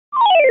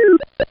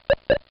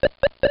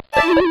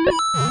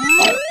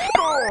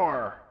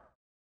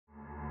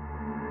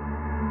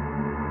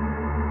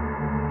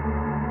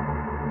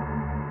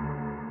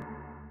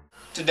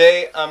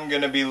Today I'm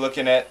going to be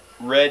looking at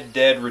Red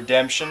Dead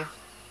Redemption,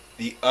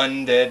 the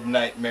Undead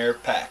Nightmare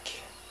Pack.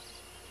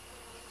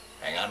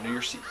 Hang on to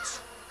your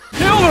seats.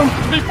 Kill them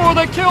before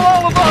they kill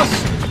all of us!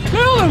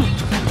 Kill them!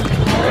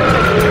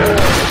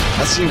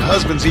 I've seen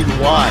husbands eating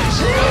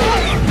wives,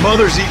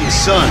 mothers eating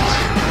sons,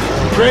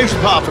 graves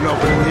popping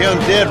open and the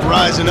undead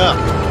rising up.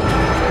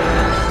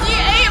 You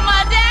ate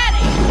my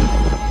daddy!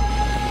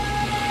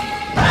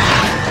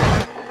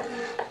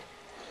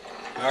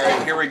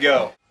 Alright, here we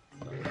go.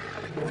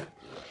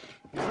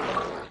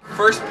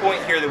 First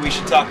point here that we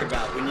should talk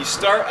about. When you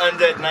start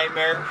Undead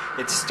Nightmare,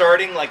 it's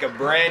starting like a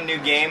brand new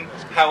game.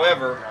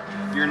 However,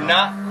 you're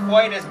not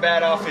quite as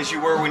bad off as you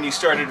were when you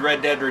started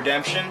Red Dead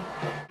Redemption.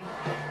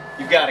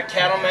 You've got a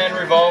Cattleman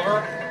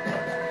revolver,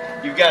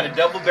 you've got a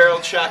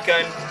double-barreled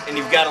shotgun, and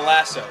you've got a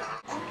lasso.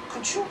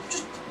 Could you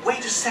just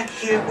wait a sec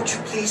here, would you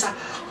please?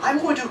 I'm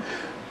going to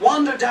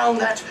wander down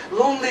that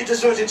lonely,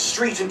 deserted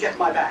street and get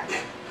my bag.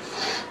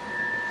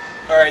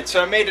 Alright,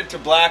 so I made it to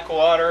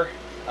Blackwater.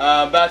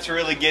 About to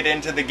really get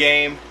into the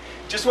game.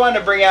 Just wanted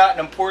to bring out an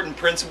important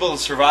principle of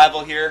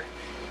survival here.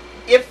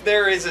 If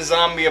there is a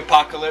zombie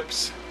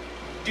apocalypse,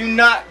 do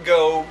not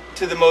go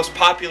to the most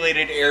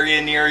populated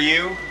area near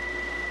you.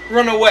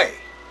 Run away.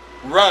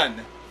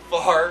 Run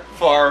far,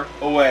 far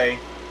away.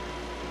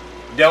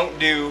 Don't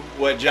do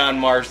what John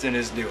Marston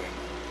is doing.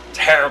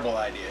 Terrible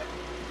idea.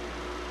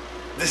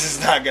 This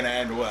is not going to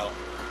end well.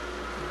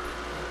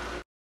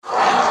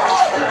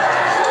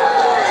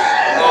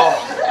 Oh,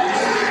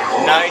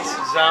 nice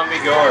zombie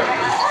gore.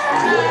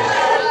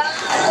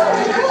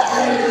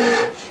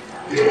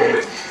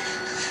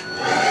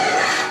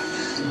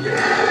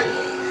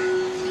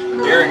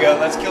 Here we go,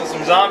 let's kill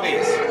some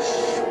zombies.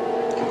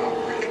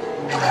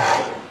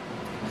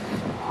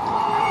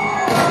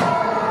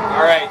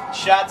 Alright,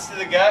 shots to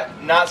the gut,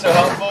 not so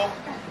helpful.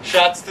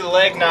 Shots to the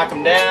leg, knock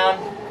him down.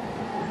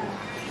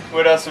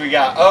 What else do we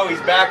got? Oh,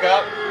 he's back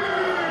up.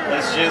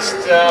 Let's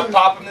just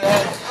pop him in the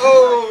head.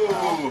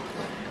 Oh!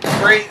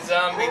 Great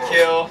zombie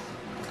kill.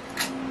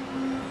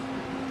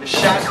 The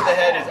shot to the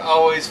head is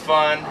always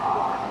fun.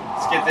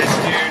 Let's get this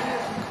dude.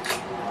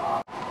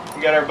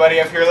 We got our buddy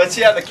up here. Let's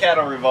see how the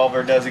cattle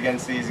revolver does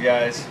against these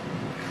guys.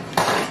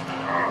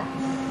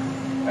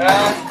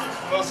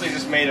 Mostly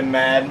just made him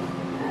mad.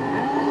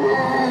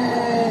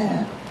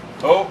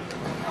 Oh.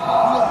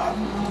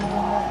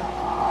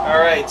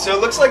 Alright, so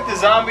it looks like the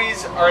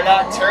zombies are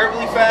not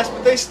terribly fast,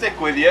 but they stick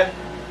with you.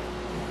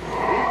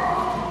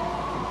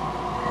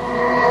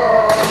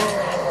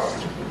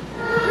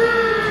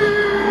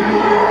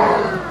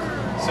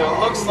 So it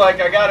looks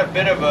like I got a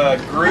bit of a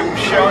group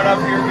showing up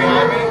here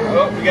behind me.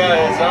 Oh, we got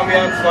a zombie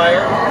on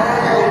fire.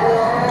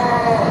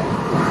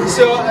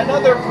 So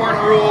another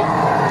important rule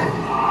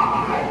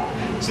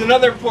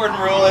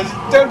is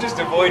don't just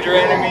avoid your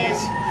enemies,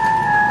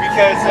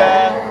 because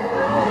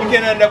you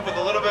can end up with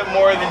a little bit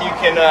more than you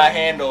can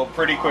handle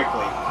pretty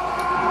quickly.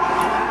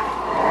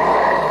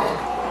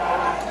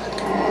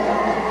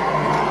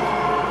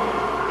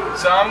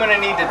 So I'm going to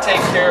need to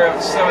take care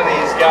of some of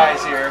these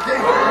guys here.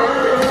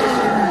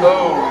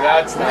 Oh,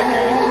 that's not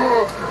good.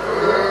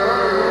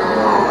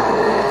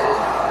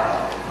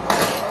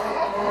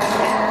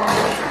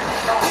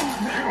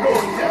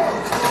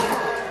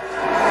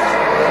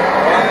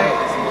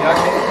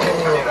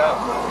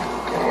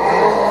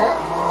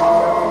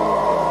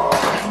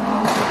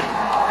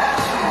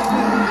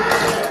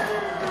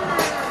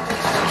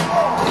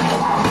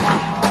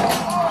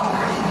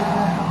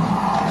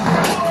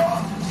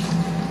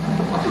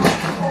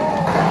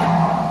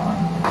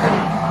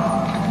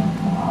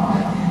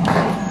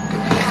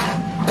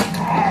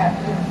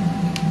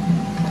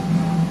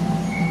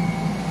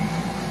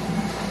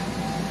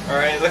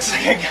 Alright, looks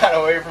like I got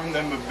away from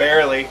them, but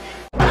barely.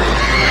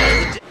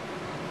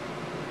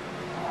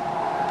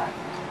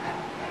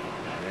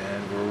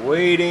 And we're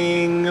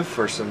waiting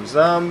for some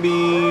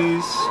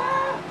zombies.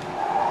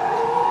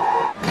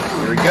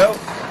 Here we go.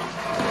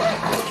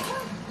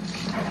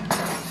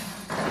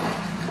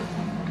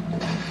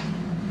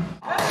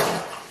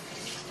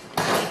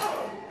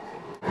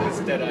 Let's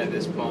deadeye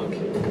this punk.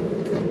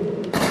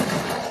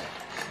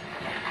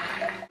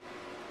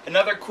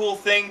 Another cool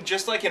thing,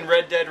 just like in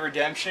Red Dead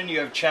Redemption, you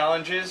have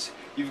challenges.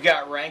 You've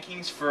got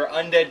rankings for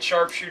Undead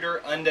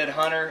Sharpshooter, Undead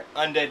Hunter,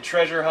 Undead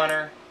Treasure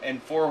Hunter,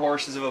 and 4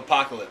 Horses of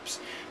Apocalypse.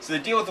 So the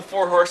deal with the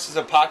 4 Horses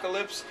of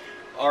Apocalypse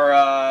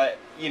are,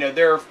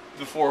 they're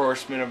the 4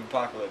 Horsemen of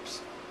Apocalypse.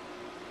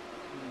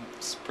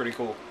 It's pretty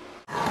cool.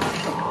 Come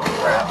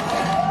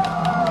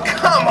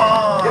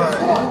on!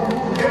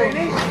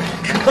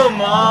 Come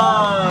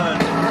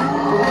on!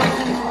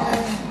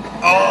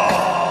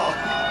 Oh!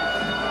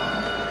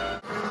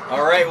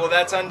 Alright, well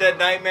that's Undead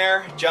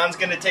Nightmare. John's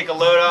gonna take a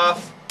load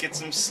off, get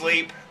some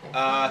sleep.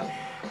 I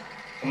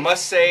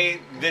must say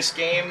this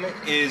game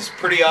is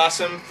pretty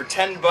awesome. For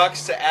 10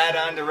 bucks to add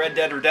on to Red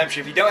Dead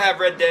Redemption. If you don't have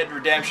Red Dead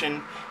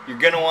Redemption, you're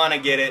gonna want to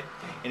get it.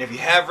 And if you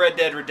have Red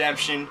Dead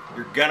Redemption,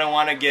 you're gonna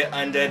want to get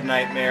Undead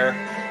Nightmare.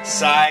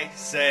 Sai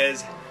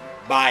says,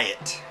 buy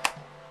it.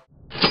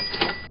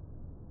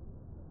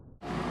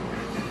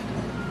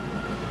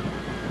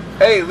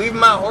 Hey, leave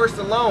my horse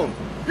alone.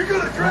 You're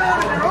gonna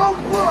drown in your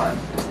own blood!